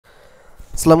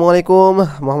আসসালামু আলাইকুম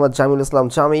মোহাম্মদ জামিউল ইসলাম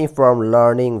জামি from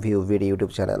learning view video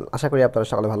YouTube channel. আশা করি আপনারা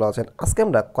সকলে ভালো আছেন। আজকে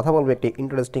আমরা কথা বলবো একটি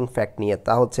ইন্টারেস্টিং ফ্যাক্ট নিয়ে,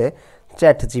 তা হচ্ছে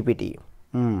চ্যাট জিপিটি।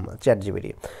 চ্যাট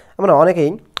জিপিটি আমরা অনেকেই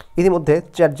ইতিমধ্যে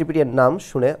চ্যাট জিপিটির নাম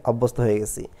শুনে অভ্যস্ত হয়ে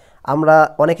গেছি। আমরা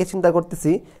অনেকে চিন্তা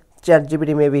করতেছি চ্যাট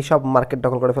জিপিটি মেবি সব মার্কেট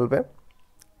দখল করে ফেলবে,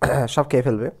 সব খেয়ে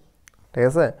ফেলবে, ঠিক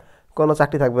আছে, কোনো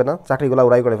চাকরি থাকবে না, চাকরিগুলো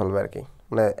ওরাই করে ফেলবে আর কি,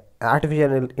 মানে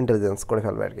আর্টিফিশিয়াল ইন্টেলিজেন্স করে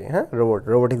ফেলবে আর কি, হ্যাঁ,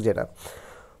 রোবোটিক্স যেটা।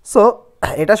 সো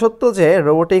এটা সত্য যে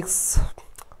রোবোটিক্স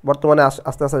বর্তমানে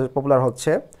আস্তে আস্তে পপুলার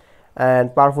হচ্ছে অ্যান্ড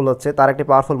পাওয়ারফুল হচ্ছে। তার একটি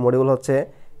পাওয়ারফুল মডিউল হচ্ছে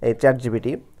এই চ্যাট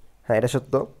জিপিটি। হ্যাঁ, এটা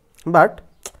সত্য। বাট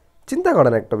চিন্তা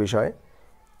করেন একটা বিষয়,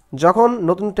 যখন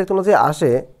নতুন টেকনোলজি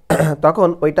আসে তখন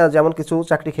ওইটা যেমন কিছু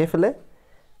চাকরি খেয়ে ফেলে,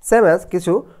 সেম অ্যাজ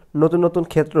কিছু নতুন নতুন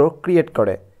ক্ষেত্র ক্রিয়েট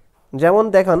করে। যেমন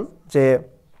দেখেন যে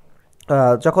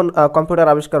যখন কম্পিউটার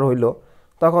আবিষ্কার হইল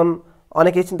তখন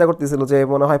অনেকেই চিন্তা করতেছিল যে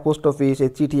মনে হয় পোস্ট অফিস, এই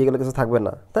চিঠি, এগুলো কিছু থাকবে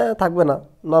না, তাই থাকবে না,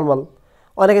 নর্মাল।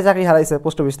 অনেকে চাকরি হারাইছে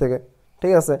পোস্ট অফিস থেকে,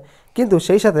 ঠিক আছে। কিন্তু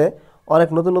সেই সাথে অনেক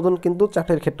নতুন নতুন কিন্তু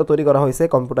চাকরির ক্ষেত্র তৈরি করা হয়েছে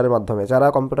কম্পিউটারের মাধ্যমে। যারা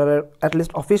কম্পিউটারের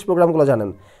অ্যাটলিস্ট অফিস প্রোগ্রামগুলো জানেন,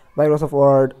 মাইক্রোসফট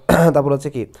ওয়ার্ড, তারপর হচ্ছে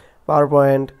কি পাওয়ার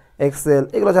পয়েন্ট, এক্সেল,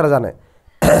 এগুলো যারা জানে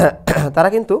তারা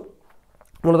কিন্তু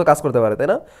মূলত কাজ করতে পারে, তাই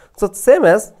না? So same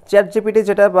as chat GPT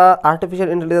যেটা বা আর্টিফিশিয়াল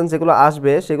ইন্টেলিজেন্স যেগুলো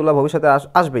আসবে সেগুলো ভবিষ্যতে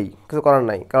আসবেই, কিছু করার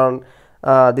নাই। কারণ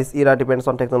this Ira depends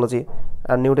on technology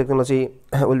R new technology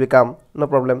will be come, no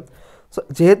problem. So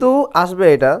যেহেতু আসবে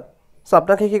এটা, সো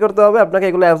আপনাকে কী করতে হবে, আপনাকে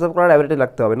এগুলো অ্যাবজর্ব করার অ্যাবিলিটি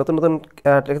রাখতে হবে। নতুন নতুন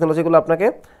টেকনোলজিগুলো আপনাকে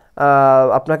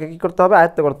আপনাকে কী করতে হবে,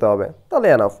 আয়ত্ত করতে হবে, তাহলে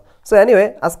এনাফ। সো এনিওয়ে,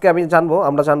 আজকে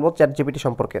আমরা জানবো চ্যাট জিপিটি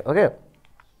সম্পর্কে। ওকে,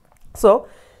 সো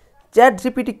চ্যাট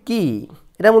জিপিটি কী?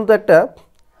 এটা মূলত একটা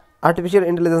আর্টিফিশিয়াল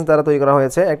ইন্টেলিজেন্স দ্বারা তৈরি করা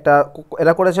হয়েছে।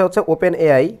 এরা করেছে হচ্ছে ওপেন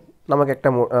এআই নামক একটা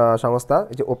সংস্থা,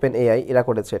 এই যে ওপেন এআই, এরা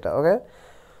করেছে এটা। ওকে,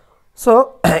 সো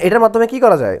এটার মাধ্যমে কি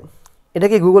করা যায়? এটা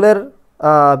কি গুগলের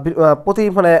প্রতি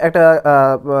মানে একটা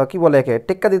কি বলে, একে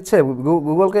টেক্কা দিচ্ছে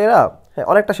গুগলকে এরা? হ্যাঁ,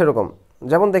 অনেকটা সেরকম।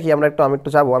 যেমন দেখি আমি একটু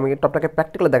যাবো, আমি একটু আপনাকে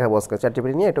প্র্যাকটিক্যালি দেখাবো আজকে, চ্যাট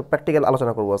জিপিটি নিয়ে একটু প্র্যাকটিক্যাল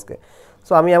আলোচনা করবো আজকে।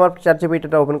 সো আমি আমার চ্যাট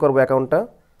জিপিটিটা ওপেন করবো, অ্যাকাউন্টটা।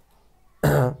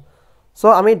 সো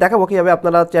আমি দেখাবো কীভাবে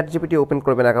আপনারা চ্যাট জিপিটি ওপেন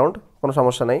করবেন অ্যাকাউন্ট, কোনো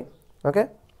সমস্যা নেই। ওকে,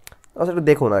 আচ্ছা একটু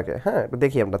দেখুন আগে, হ্যাঁ একটু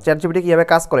দেখি আমরা চ্যাট জিপিটি কীভাবে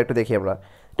কাজ করে, একটু দেখি আমরা,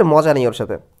 একটু মজা নিই ওর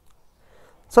সাথে।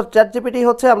 সো চ্যাট জিপিটি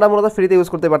হচ্ছে আমরা মূলত ফ্রিতে ইউজ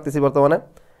করতে পারতেছি বর্তমানে,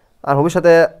 আর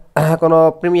ভবিষ্যতে কোনো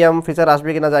প্রিমিয়াম ফিচার আসবে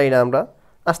কিনা জানি না, আমরা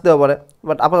আসতেও পারে,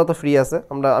 বাট আপাতত ফ্রি আছে।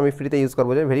 আমি ফ্রিতে ইউজ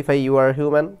করবো। যে ভেরিফাই ইউ আর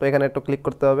হিউম্যান, তো এখানে একটু ক্লিক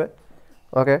করতে হবে।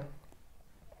 ওকে,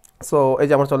 সো এই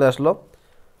যে আমার চলে আসলো,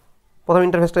 প্রথম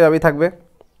ইন্টারফেসটা এভাবেই থাকবে।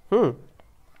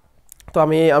 তো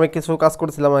আমি কিছু কাজ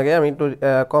করেছিলাম আগে, আমি একটু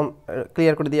কম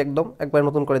ক্লিয়ার করে দিই, একবার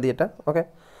নতুন করে দিই এটা। ওকে,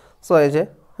 সো এই যে,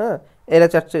 হ্যাঁ, এর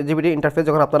চ্যাট জিপিটি ইন্টারফেস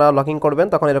যখন আপনারা লগ ইন করবেন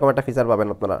তখন এরকম একটা ফিচার পাবেন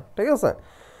আপনারা, ঠিক আছে।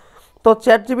 তো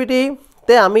চ্যাট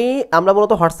জিপিটিতে আমরা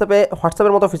মূলত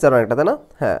হোয়াটসঅ্যাপের মতো ফিচার একটা, তাই না?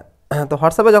 হ্যাঁ, তো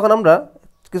হোয়াটসঅ্যাপে যখন আমরা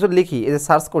কিছু লিখি, এই যে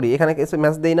সার্চ করি, এখানে কিছু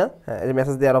মেসেজ দিই না? হ্যাঁ, এই যে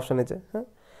মেসেজ দেওয়ার অপশন আছে, হ্যাঁ,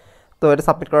 তো এটা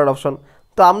সাবমিট করার অপশন।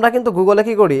 তো আমরা কিন্তু গুগলে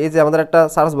কী করি, এই যে আমাদের একটা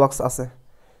সার্চ বক্স আছে,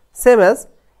 সেম অ্যাজ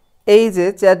এই যে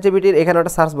চ্যাট জিপিটির এখানে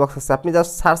একটা সার্চ বক্স আছে। আপনি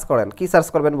জাস্ট সার্চ করেন, কী সার্চ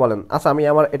করবেন বলেন? আচ্ছা, আমি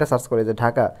আমার এটা সার্চ করি যে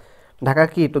ঢাকা। ঢাকা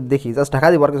কি একটু দেখি, জাস্ট ঢাকা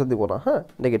দিব, আর কিছু দিব না। হ্যাঁ,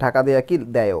 দেখি ঢাকা দিয়ে কি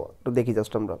দেয়, একটু দেখি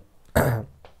জাস্ট আমরা।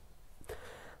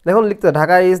 দেখুন লিখতে,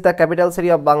 Dhaka is the capital city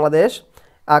of Bangladesh,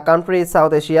 a country is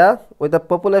south Asia with the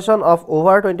population of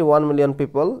over 21 million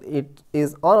people. It is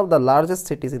one of the largest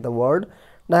cities in the world.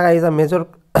 Dhaka is a major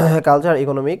culture,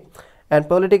 economic and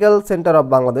political centre of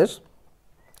Bangladesh,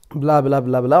 ব্লা ব্লা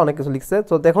ব্লা ব্লা, অনেক কিছু লিখছে।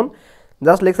 তো দেখুন,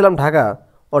 just লিখছিলাম Dhaka,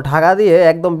 ও ঢাকা দিয়ে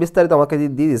একদম বিস্তারিত আমাকে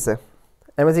দিয়ে দিছে।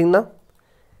 অ্যামেজিং না?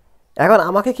 এখন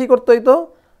আমাকে কী করতে হইতো,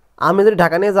 আমি যদি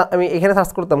ঢাকা নিয়ে আমি এখানে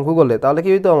সার্চ করতাম গুগলে, তাহলে কী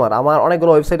হইতো, আমার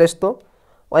অনেকগুলো ওয়েবসাইট আসতো।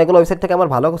 অনেকগুলো ওয়েবসাইট থেকে আমার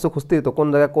ভালো কিছু খুঁজতে হতো, কোন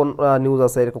জায়গায় কোন নিউজ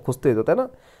আছে এরকম খুঁজতে হতো, তাই না?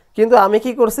 কিন্তু আমি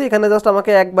কি করছি, এখানে জাস্ট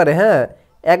আমাকে একবারে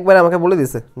আমাকে বলে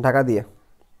দিছে ঢাকা দিয়ে,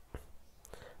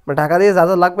 মানে ঢাকা দিয়ে যা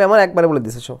যা লাগবে আমার একবারে বলে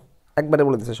দিছে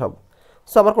সব।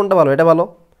 সো আমার কোনটা ভালো, এটা ভালো।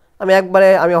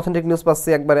 আমি অথেন্টিক নিউজ পাচ্ছি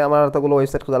একবারে, আমার এতগুলো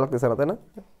ওয়েবসাইট খোঁজা লাগতেছে না,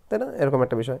 তাই না? এরকম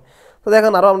একটা বিষয়। তো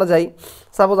দেখেন, আরও আমরা যাই।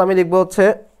 সাপোজ আমি লিখবো হচ্ছে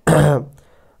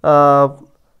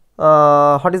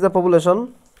what is the population,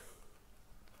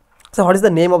 what is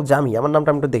the name of জামি, আমার নামটা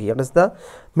আমি একটু দেখি। What is the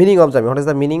meaning of Jami, what is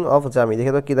the meaning of জামি,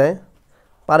 দেখে তো কী দেয়,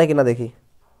 পারে কিনা দেখি।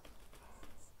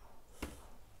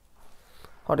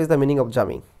 What is the meaning of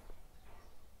Jami?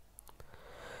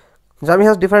 Jami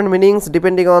has different meanings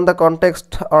depending on the context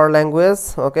or language.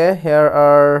 Okay, here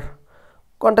are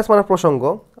context মানে প্রসঙ্গ,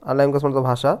 আর language মানে তো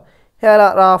ভাষা। Here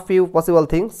are a few possible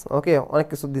things. Okay, অনেক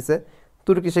কিছু দিছে।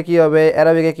 তুর্কিশে কী হবে,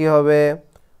 অ্যারাবিকে কী হবে,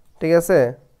 ঠিক আছে।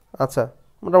 আচ্ছা,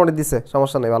 মোটামুটি দিছে,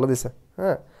 সমস্যা নেই, ভালো দিছে।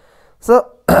 হ্যাঁ, সো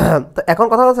তো এখন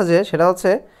কথা হচ্ছে যে সেটা হচ্ছে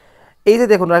এই যে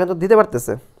দেখুন, ওরা কিন্তু দিতে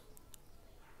পারতেছে,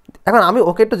 এখন আমি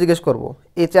ওকে একটু জিজ্ঞেস করবো,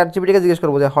 এই চ্যাট জিপিটিকে জিজ্ঞেস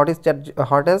করবো যে হট ইজ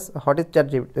চ্যাট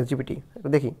জিপিটি, একটু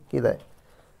দেখি কী দেয়।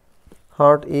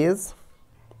 হট ইজ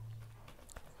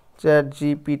চ্যাট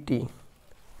জিপিটি,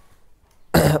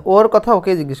 ওর কথা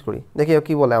ওকে জিজ্ঞেস করি, দেখি ও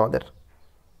কী বলে আমাদের।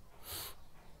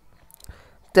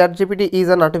 Chat GPT is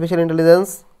an artificial intelligence,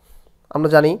 আমরা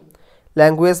জানি,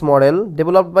 language model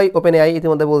developed by open AI,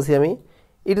 ইতিমধ্যে বলছি আমি।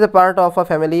 It is a part of a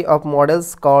family of models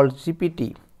called GPT.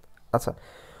 আচ্ছা,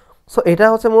 সো এটা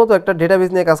হচ্ছে মূলত একটা ডেটাবেস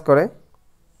নিয়ে কাজ করে।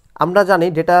 আমরা জানি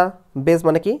ডেটা বেস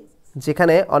মানে কি,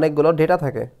 যেখানে অনেকগুলো ডেটা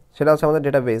থাকে, সেটা হচ্ছে আমাদের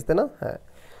ডেটা বেস, তাই না? হ্যাঁ,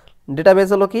 ডেটা বেস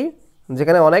হলো কি,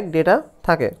 যেখানে অনেক ডেটা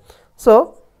থাকে। সো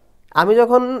আমি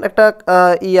যখন একটা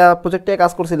প্রজেক্টে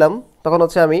কাজ করছিলাম, তখন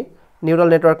হচ্ছে আমি নিউরাল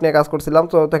নেটওয়ার্ক নিয়ে কাজ করছিলাম,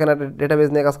 তো সেখানে একটা ডেটাবেস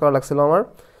নিয়ে কাজ করা লাগছিল আমার।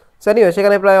 সো এনিওয়ে,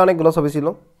 সেখানে প্রায় অনেকগুলো ছবি ছিল।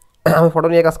 আমি ফটো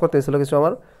নিয়ে কাজ করতে হয়েছিল কিছু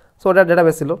আমার। সো ওটা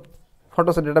ডেটাবেস ছিল,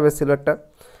 ফটোসের ডেটাবেস ছিল একটা।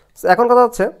 সো এখন কথা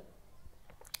হচ্ছে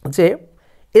যে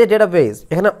এই যে ডেটাবেস,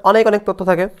 এখানে অনেক অনেক তথ্য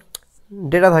থাকে,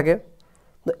 ডেটা থাকে।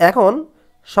 তো এখন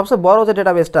সবচেয়ে বড় যে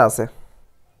ডেটাবেসটা আছে,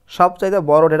 সবচাইতে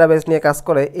বড় ডেটাবেস নিয়ে কাজ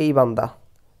করে এই বান্দা,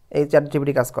 এই চ্যাট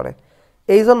জিপিটি কাজ করে।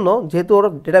 এই জন্য যেহেতু ওর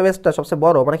ডেটাবেসটা সবচেয়ে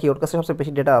বড়, মানে কি ওর কাছে সবচেয়ে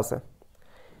বেশি ডেটা আছে,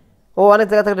 ও অনেক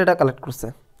জায়গা থেকে ডেটা কালেক্ট করছে।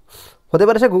 হতে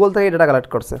পারে সে গুগল থেকে ডেটা কালেক্ট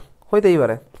করছে, হইতেই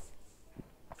পারে,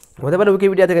 হতে পারে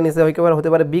উইকিপিডিয়া থেকে নিছে, হতে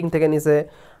পারে বিং থেকে নিছে,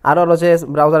 আরও হলো যে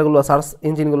ব্রাউজারগুলো, সার্চ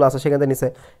ইঞ্জিনগুলো আছে সেখান থেকে নিছে,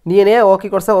 নিয়ে ও কী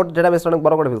করছে, ওর ডেটাবেসটা অনেক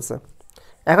বড় করে ফেলছে।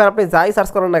 এখন আপনি যাই সার্চ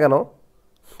করেন না কেন,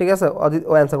 ঠিক আছে,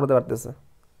 ও অ্যান্সার করতে পারতেছে।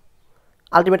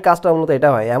 আলটিমেট কাজটা মূলত এটা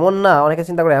হয়। এমন না, অনেকে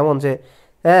চিন্তা করে এমন যে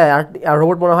হ্যাঁ আর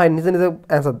রোবট মনে হয় নিজে নিজে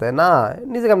অ্যান্সার দেয়, না,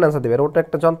 নিজে কেমন অ্যান্সার দেবে, রোবটটা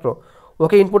একটা যন্ত্র,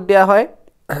 ওকে ইনপুট দেওয়া হয়,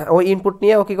 ওই ইনপুট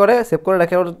নিয়ে ও কী করে সেভ করে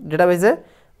রাখে ওর ডেটাবেসে,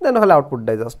 দেন হলে আউটপুট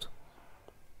দেয় জাস্ট,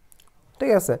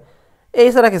 ঠিক আছে, এই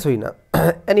ছাড়া কিছুই না।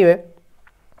 এনিওয়ে,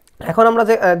 এখন আমরা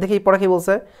যে দেখি পরে কি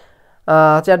বলছে,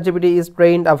 chat GPT is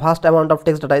trained a vast amount of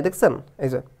text data, দেখছেন এই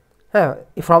যে, হ্যাঁ,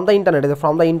 ফ্রম দ্য ইন্টারনেট, এই যে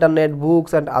from the internet,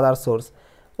 books and other source,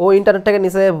 O internet থেকে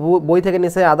নিছে, বই থেকে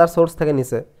নিছে, আদার সোর্স থেকে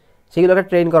নিছে, সেগুলোকে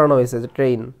ট্রেন করানো হয়েছে, যে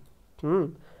train,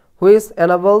 which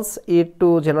এনাবলস it to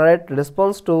generate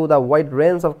response to the wide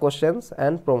range of questions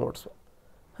and promotes.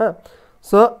 হ্যাঁ,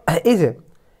 সো এই যে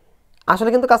আসলে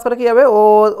কিন্তু কাজ করে কী হবে,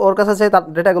 ওর কাছে যে তার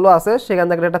ডেটাগুলো আছে, সেখান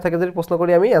থেকে ডেটা থেকে যদি প্রশ্ন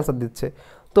করি আমি, অ্যান্সার দিচ্ছে।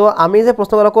 তো আমি যে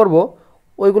প্রশ্নগুলো করব,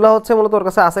 ওইগুলো হচ্ছে মূলত ওর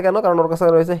কাছে আছে কেন, কারণ ওর কাছে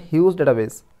রয়েছে হিউজ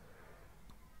ডেটাবেস।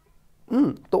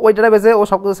 তো ওই ডেটাবেসে ও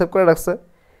সব কিছু সেভ করে রাখছে,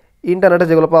 ইন্টারনেটে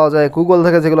যেগুলো পাওয়া যায়, গুগল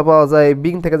থেকে যেগুলো পাওয়া যায়,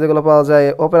 বিং থেকে যেগুলো পাওয়া যায়,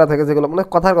 ওপেরা থেকে যেগুলো, মানে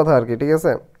কথার কথা আর কি, ঠিক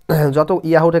আছে, যত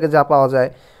ইয়াহু থেকে যা পাওয়া যায়,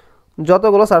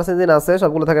 যতগুলো সার্চ ইঞ্জিন আছে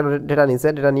সবগুলো থেকে ডেটা নিছে,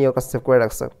 ডেটা নিয়ে ওর কাছে সেভ করে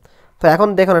রাখছে। তো এখন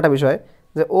দেখুন একটা বিষয়,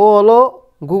 যে ও হলো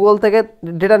গুগল থেকে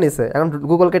ডেটা নিছে, এখন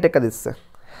গুগলকে টেক্কা দিচ্ছে।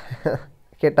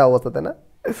 কেটা অবস্থাতে না,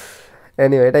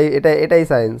 এনিওয়ে, এটাই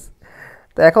সায়েন্স।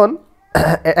 তো এখন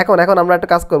এখন এখন আমরা একটা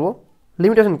কাজ করব,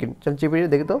 লিমিটেশন কি জিপিটি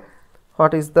দেখি তো,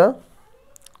 what is the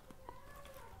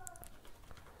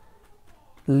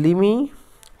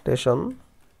limitation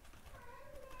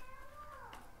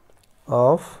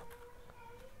of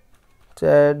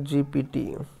chat GPT.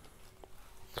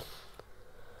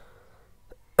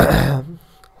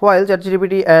 While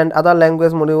ChatGPT and other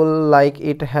language module like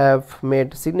it have made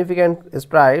significant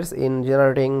strides in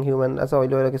generating human, আচ্ছা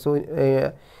ওইগুলো কিছু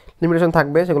লিমিটেশন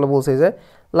থাকবে, সেগুলো বলছে যে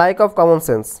লাইক অফ কমন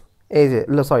সেন্স, এই যে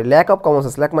sorry lack of common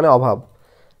sense, lack মানে অভাব,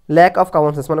 ল্যাক অফ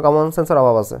কমন সেন্স মানে কমন সেন্সের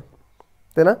অভাব আছে,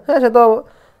 তাই না? হ্যাঁ, সে তো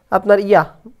আপনার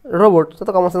রোবট, সে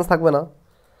তো কমন সেন্স থাকবে না।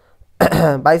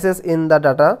 বাইসেস ইন দ্য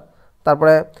ডাটা,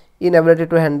 তারপরে inability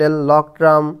to handle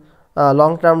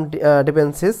long term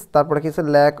ডিপেন্সিস, তারপরে কি হচ্ছে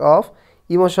lack of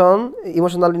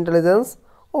emotional intelligence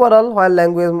overall, while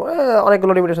language,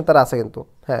 অনেকগুলো লিমিটেশন তার আছে কিন্তু।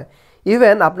 হ্যাঁ,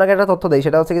 ইভেন আপনাকে একটা তথ্য দেয়,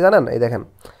 সেটা হচ্ছে কি জানেন, এই দেখেন,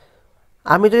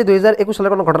 আমি যদি 2021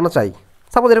 সালের কোনো ঘটনা চাই,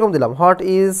 সাপোজ এরকম দিলাম, what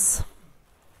is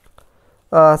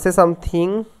say something,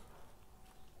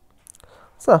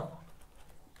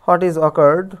 what is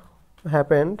occurred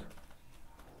happened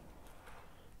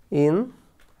in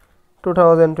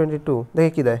 2022,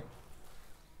 দেখি কি দেয়।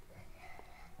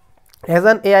 As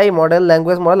an AI model,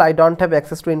 language model, I don't have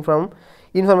access to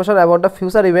information about the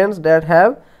future events that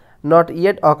have not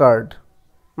yet occurred.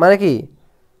 মানে কি,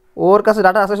 ওর কাছে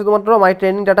data আছে শুধুমাত্র মাই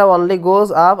training data only গোজ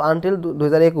up until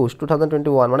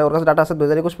 2021, মানে ওর কাছে ডাটা আছে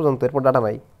 2021 পর্যন্ত, এরপর ডাটা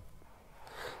নাই,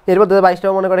 এরপর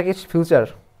 2022টাও মনে করে কি ফিউচার।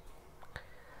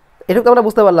 এটুকু আমরা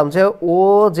বুঝতে পারলাম যে ও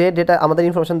যে ডেটা আমাদের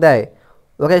ইনফরমেশন দেয়,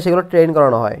 ওকে সেগুলো ট্রেন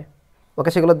করানো হয়, ওকে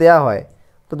সেগুলো দেওয়া হয়।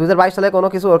 তো 2022 সালে কোনো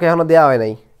কিছু ওকে এখনও দেওয়া হয়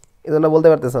নাই, এই জন্য বলতে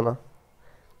পারতেছে না।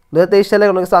 2023 সালে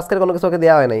কোনো কিছু, আজকের কোনো কিছু ওকে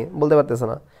দেওয়া হয় নাই, বলতে পারতেছে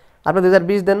না। আপনি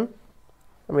 2020 দেন,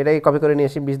 আমি এটাই কপি করে নিয়ে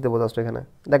এসে 20 দেবো জাস্ট, এখানে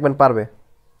দেখবেন পারবে।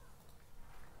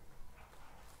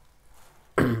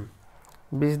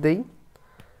 20 দেই,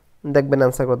 দেখবেন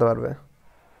অ্যান্সার করতে পারবে।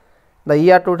 The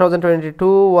year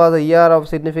 2022 was A year of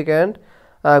significant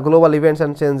global events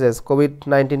and changes.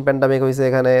 COVID-19 pandemic হয়েছে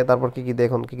এখানে, তারপর কী কী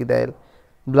দেখুন কী কী দেয়,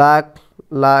 ব্ল্যাক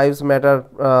লাইভস ম্যাটার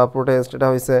প্রোটেস্ট এটা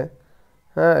হয়েছে।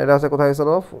 হ্যাঁ, এটা হচ্ছে কোথায় হয়েছিল,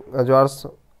 জর্জ,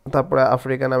 তারপরে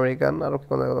আফ্রিকান আমেরিকান আরও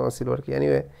কোনো ছিল আর কি।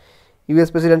 এনিওয়ে ইউএস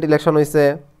প্রেসিডেন্ট ইলেকশন হয়েছে।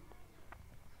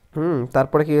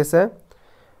 তারপরে কি হয়েছে,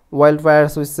 ওয়াইল্ড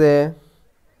ফায়ার্স হয়েছে,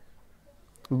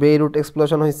 বেইরুট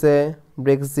এক্সপ্লোশন হয়েছে,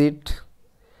 ব্রেক্সিট,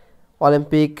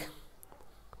 অলিম্পিক,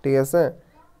 ঠিক আছে।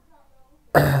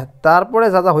 তারপরে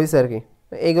যা যা হয়েছে আর কি,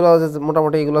 এইগুলো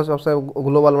মোটামুটি এগুলো সবচেয়ে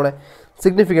গ্লোবাল মানে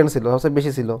সিগনিফিকেন্ট ছিল, সবচেয়ে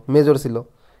বেশি ছিল, মেজর ছিল।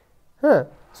 হ্যাঁ,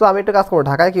 সো আমি একটা কাজ করবো,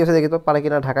 ঢাকায় কী হয়েছে দেখি তো, পারে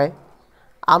কিনা ঢাকায়।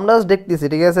 আমরা দেখতেছি,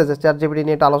 ঠিক আছে, যে ChatGPT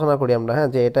নিয়ে একটু আলোচনা করি আমরা, হ্যাঁ,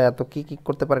 যে এটা এত কী কী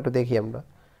করতে পারে একটু দেখি আমরা।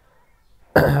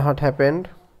 What happened,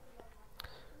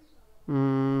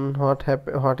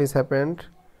 what is happened,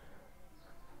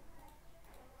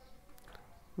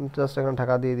 just এখন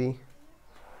ঢাকা দিয়ে দিই,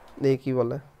 দেখি কী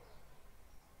বলে।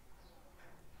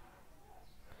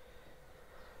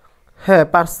 হ্যাঁ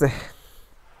পারছে,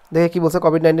 দেখি কী বলছে,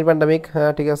 কোভিড-19 প্যান্ডামিক,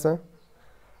 হ্যাঁ ঠিক আছে।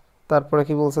 তারপরে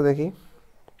কি বলছে দেখি,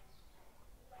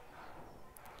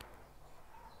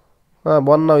 হ্যাঁ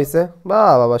বন্যা হয়েছে, বা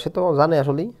বাবা সে তো জানে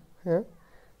আসলেই। হ্যাঁ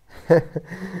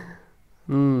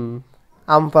হুম,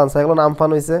 আমফান, সাইক্লোন আমফান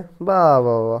হয়েছে, বা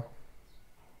বাবা।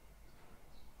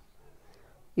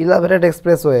 ইলাভেটেড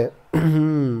এক্সপ্রেসওয়ে,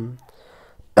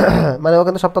 মানে ও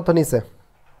কিন্তু সব তথ্য নিছে,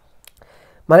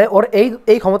 মানে ওর এই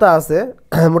এই ক্ষমতা আছে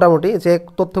মোটামুটি, যে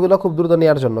তথ্যগুলো খুব দ্রুত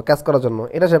নেওয়ার জন্য, ক্যাচ করার জন্য,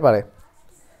 এটা সে পারে।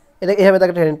 এটা এইভাবে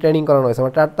তাকে ট্রেনিং করানো হয়েছে,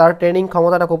 মানে তার তার ট্রেনিং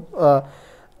ক্ষমতাটা খুব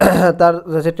তার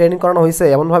যে ট্রেনিং করানো হয়েছে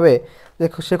এমনভাবে যে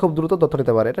সে খুব দ্রুত তথ্য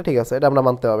নিতে পারে। এটা ঠিক আছে, এটা আমরা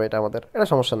মানতে হবে, এটা আমাদের, এটা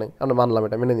সমস্যা নেই, আমরা মানলাম,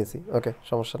 এটা মেনে নিছি, ওকে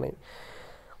সমস্যা নেই।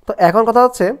 তো এখন কথা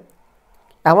হচ্ছে,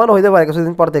 এমনও হইতে পারে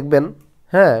কিছুদিন পর দেখবেন,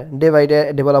 হ্যাঁ, ডে বাই ডে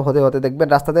ডেভেলপ হতে হতে দেখবেন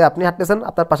রাস্তাতে আপনি হাঁটতেছেন,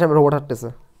 আপনার পাশে রোবট হাঁটতেছে,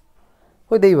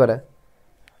 হইতেই পারে।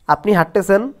 আপনি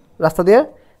হাঁটতেছেন রাস্তা দিয়ে,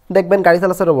 দেখবেন গাড়ি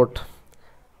চালাচ্ছে রোবট।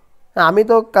 আমি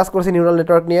তো কাজ করছি নিউরাল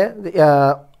নেটওয়ার্ক নিয়ে,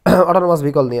 অটোনোমাস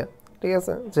ভেহিকল নিয়ে, ঠিক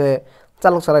আছে, যে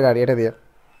চালক ছাড়া গাড়ি, এটা দিয়ে।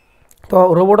 তো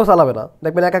রোবটও চালাবে না,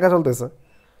 দেখবেন একা একা চলতেছে,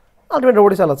 আলটিমেট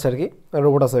রোবটই চালাচ্ছে আর কি,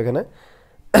 রোবট আছে এখানে।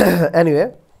 অ্যানিওয়ে,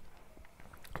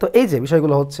 তো এই যে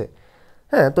বিষয়গুলো হচ্ছে,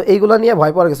 হ্যাঁ, তো এইগুলো নিয়ে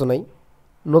ভয় পাওয়ার কিছু নাই,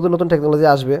 নতুন নতুন টেকনোলজি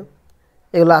আসবে,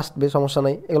 এগুলো আসবে, সমস্যা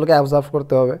নাই, এগুলোকে অবজার্ভ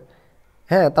করতে হবে।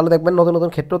 হ্যাঁ, তাহলে দেখবেন নতুন নতুন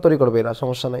ক্ষেত্র তৈরি করবে এরা,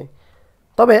 সমস্যা নাই।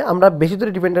 তবে আমরা বেশি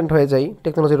দূরে ডিপেন্ডেন্ট হয়ে যাই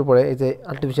টেকনোলজির উপরে, এই যে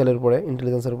আর্টিফিশিয়ালের উপরে,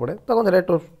 ইন্টেলিজেন্সের উপরে, তখন এটা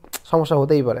একটু সমস্যা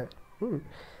হতেই পারে,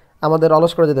 আমাদের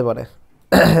অলস করে যেতে পারে।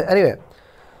 এনিওয়ে,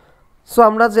 সো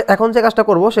আমরা যে এখন যে কাজটা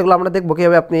করবো সেগুলো আমরা দেখবো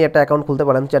কীভাবে আপনি একটা অ্যাকাউন্ট খুলতে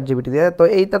পারেন ChatGPT দিয়ে। তো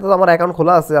এইটাতে তো আমার অ্যাকাউন্ট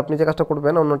খোলা আছে, আপনি যে কাজটা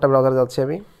করবেন, অন্য একটা ব্রাউজারে যাচ্ছি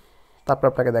আমি, তারপর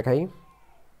আপনাকে দেখাই।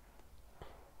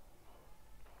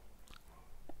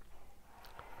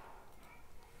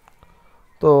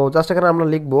 তো জাস্ট এখানে আমরা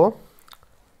লিখবো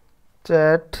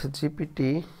ChatGPT,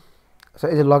 আচ্ছা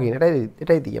এই যে লগ ইন, এটাই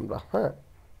এটাই দিই আমরা, হ্যাঁ।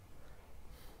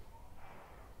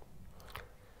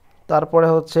 তারপরে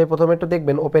হচ্ছে প্রথমে একটু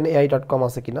দেখবেন openai.com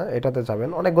আছে কিনা, এটাতে যাবেন,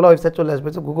 অনেকগুলো ওয়েবসাইট চলে আসবে,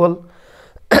 যে গুগল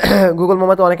গুগল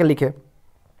মোমে তো অনেকে লিখে,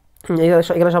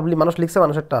 এখানে সব মানুষ লিখছে,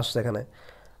 মানুষেরটা আসছে এখানে।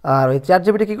 আর ওই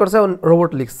ChatGPT কী করছে,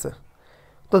 রোবট লিখছে।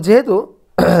 তো যেহেতু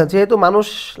যেহেতু মানুষ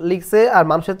লিখছে, আর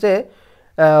মানুষের চেয়ে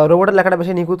রোবটের লেখাটা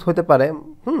বেশি নিখুঁত হতে পারে।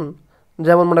 হুম,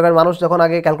 যেমন মনে করেন মানুষ যখন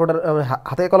আগে ক্যালকুলেটার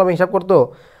হাতে কলমে হিসাব করতো,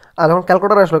 আর যখন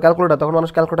ক্যালকুলেটার আসলো, ক্যালকুলেটার, তখন মানুষ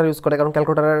ক্যালকুলেটার ইউজ করে, কারণ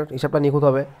ক্যালকুলেটারের হিসাবটা নিখুঁত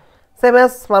হবে। সেম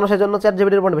অ্যাজ মানুষের জন্য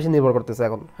ChatGPT-র উপর বেশি নির্ভর করতেছে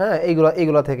এখন, হ্যাঁ,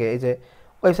 এইগুলো থেকে, এই যে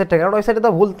ওয়েবসাইট থেকে, কারণ ওয়েবসাইটে তো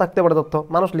ভুল থাকতে পারে তথ্য,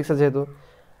 মানুষ লিখছে যেহেতু,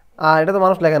 আর এটা তো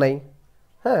মানুষ লেখা নাই।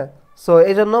 হ্যাঁ, সো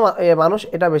এই জন্য মানুষ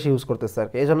এটা বেশি ইউজ করতেছে আর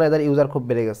কি, এই জন্য এদের ইউজার খুব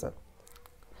বেড়ে গেছে।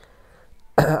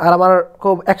 আর আমার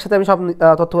খুব একসাথে আমি সব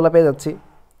তথ্যগুলো পেয়ে যাচ্ছি,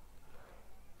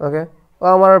 ওকে। ও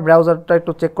আমার ব্রাউজারটা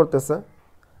একটু চেক করতেছে।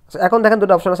 আচ্ছা, এখন দেখেন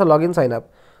দুটো অপশন আছে, লগ ইন, সাইন আপ।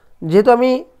 যেহেতু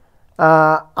আমি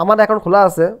আমার অ্যাকাউন্ট খোলা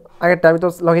আছে আগেরটা, আমি তো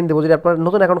লগ ইন দেবো। যদি আপনার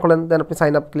নতুন অ্যাকাউন্ট খোলেন, দেন আপনি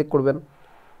সাইন আপ ক্লিক করবেন,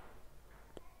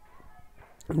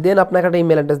 দেন আপনাকে একটা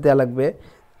ইমেল অ্যাড্রেস দেওয়া লাগবে।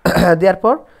 দেওয়ার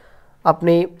পর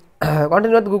আপনি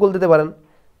কন্টিনিউ গুগল দিতে পারেন,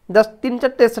 জাস্ট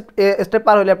 3-4টে স্টেপ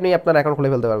পার হলে আপনি আপনার অ্যাকাউন্ট খুলে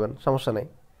ফেলতে পারবেন, সমস্যা নেই।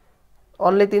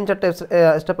 অনলি 3-4টে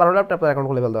স্টেপ পার হলে আপনি আপনার অ্যাকাউন্ট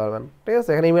খুলে ফেলতে পারবেন, ঠিক আছে।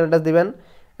 এখানে ইমেল অ্যাড্রেস দিবেন,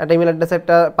 একটা ইমেল অ্যাড্রেসে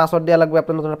একটা পাসওয়ার্ড দেওয়া লাগবে,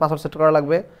 আপনার নতুন পাসওয়ার্ড সেট করা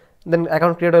লাগবে। দেন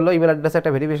অ্যাকাউন্ট ক্রিয়েট হলো, ইমেল অ্যাড্রেসে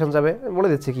একটা ভেরিফিকেশন যাবে, বলে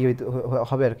দিচ্ছি কী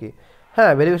হবে আর কি।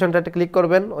 হ্যাঁ, ভেরিফিকেশনটা একটা ক্লিক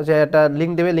করবেন, ওই যে একটা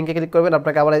লিঙ্ক দেবে, লিঙ্কে ক্লিক করবেন,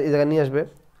 আপনাকে আবার এই জায়গায় নিয়ে আসবে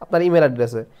আপনার ইমেল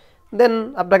অ্যাড্রেসে। দেন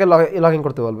আপনাকে লগ ইন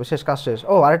করতে বলবে, শেষ, কাজ শেষ।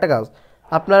 ও আরেকটা কাজ,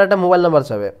 আপনার একটা মোবাইল নাম্বার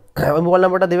চাবে, ওই মোবাইল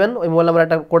নাম্বারটা দিবেন, ওই মোবাইল নাম্বার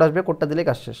একটা কোড আসবে, কোডটা দিলেই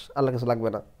কাজ শেষ, আল্লাহ কিছু লাগবে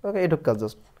না, ওকে। এইটুকু কাজ,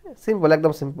 জাস্ট সিম্পল,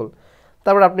 একদম সিম্পল।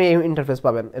 তারপর আপনি এই ইন্টারফেস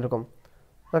পাবেন এরকম,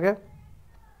 ওকে।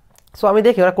 সো আমি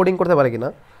দেখি ওরা কোডিং করতে পারে কিনা।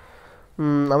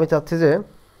 আমি চাচ্ছি যে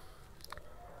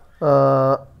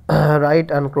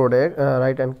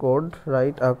write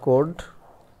a code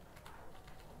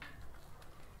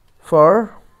for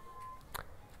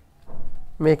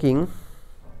making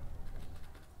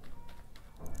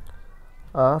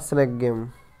a snake game.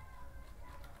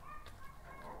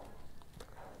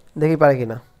 দেখি পারে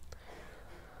কিনা।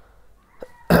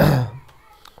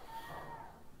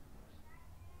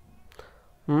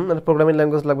 প্রোগ্রামিং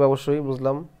ল্যাঙ্গুয়েজ লাগবে অবশ্যই,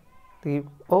 বুঝলাম। দেখি,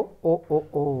 ও ও ও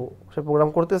ও সে প্রোগ্রাম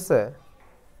করতেছে।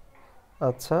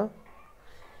 আচ্ছা,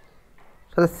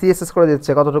 সাথে সিএসএস করে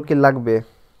দিচ্ছে, কতটুকু কি লাগবে।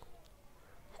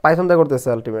 পাইথন দিয়ে করতেছে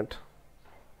আলটিমেট।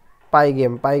 পাই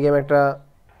গেম একটা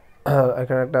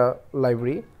এখানে একটা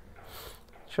লাইব্রেরি,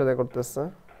 সেটা করতেছে।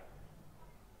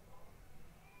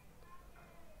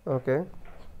 ওকে,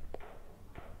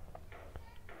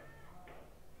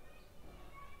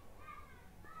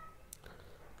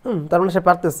 তার মানে সে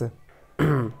পারতেছে।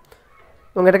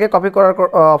 এবং এটাকে কপি করার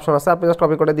অপশন আছে, আপনি জাস্ট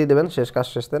কপি করে দিয়ে দেবেন, শেষ, কাজ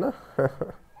শেষ, তাই না?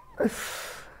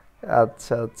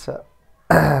 আচ্ছা আচ্ছা,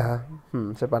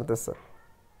 সে পারতেছে।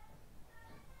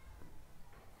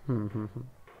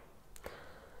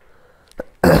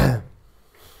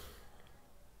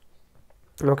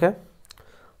 ওকে,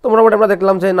 তো মোটামুটি আমরা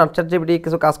দেখলাম যে ChatGPT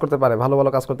কিছু কাজ করতে পারে, ভালো ভালো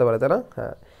কাজ করতে পারে, তাই না?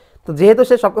 হ্যাঁ, তো যেহেতু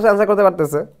সে সব কিছু অ্যান্সার করতে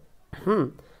পারতেছে, হুম,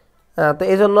 তো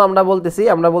এই জন্য আমরা বলতেছি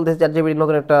ChatGPT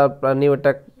নতুন একটা নিউ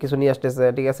একটা কিছু নিয়ে আসতেছে,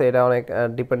 ঠিক আছে? এটা অনেক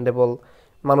ডিপেন্ডেবল,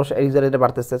 মানুষ ইউজার এটা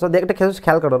বাড়তেছে। তো একটা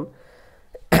খেয়াল করুন,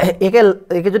 একে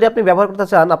একে যদি আপনি ব্যবহার করতে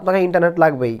চান, আপনাকে ইন্টারনেট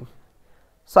লাগবেই।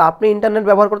 সো আপনি ইন্টারনেট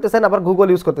ব্যবহার করতেছেন, আবার গুগল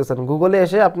ইউজ করতেছেন, গুগলে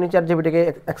এসে আপনি ChatGPT-কে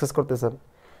অ্যাক্সেস করতেছেন।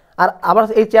 আর আবার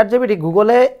এই ChatGPT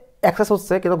গুগলে অ্যাক্সেস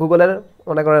হচ্ছে, কিন্তু গুগলের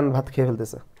মনে করেন ভাত খেয়ে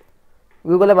ফেলতেছে,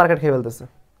 গুগলে মার্কেট খেয়ে ফেলতেছে।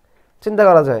 চিন্তা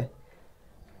করা যায়।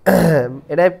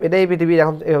 এটাই পৃথিবীর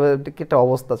এখন এভাবে কি একটা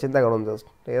অবস্থা, চিন্তা করুন জাস্ট,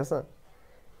 ঠিক আছে?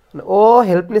 মানে ও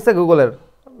হেল্প নিচ্ছে গুগলের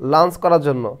লঞ্চ করার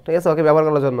জন্য, ঠিক আছে, ওকে ব্যবহার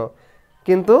করার জন্য,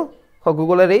 কিন্তু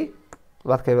গুগলেরই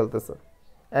ভাত খেয়ে ফেলতেছে।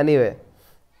 এনিওয়ে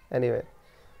এনিওয়ে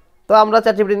তো আমরা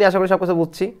ChatGPT নিয়ে আশা করি সব কিছু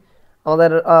বুঝছি।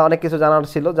 আমাদের অনেক কিছু জানার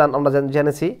ছিল, আমরা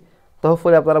জেনেছি। তো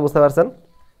হোপফুলি আপনারা বুঝতে পারছেন।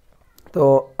 তো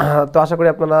তো আশা করি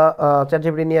আপনারা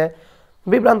ChatGPT নিয়ে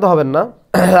বিভ্রান্ত হবেন না।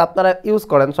 আপনারা ইউজ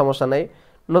করেন, সমস্যা নেই।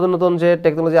 নতুন নতুন যে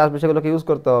টেকনোলজি আসবে সেগুলোকে ইউজ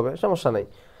করতে হবে, সমস্যা নেই।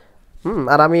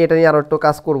 আর আমি এটা নিয়ে আরও একটু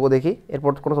কাজ করব, দেখি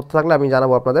এরপর কোনো তথ্য থাকলে আমি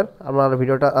জানাবো আপনাদের। আপনার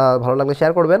ভিডিওটা ভালো লাগলে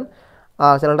শেয়ার করবেন,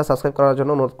 আর চ্যানেলটা সাবস্ক্রাইব করার জন্য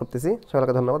অনুরোধ করতেছি।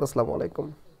 সকলকে ধন্যবাদ। আসসালামু আলাইকুম।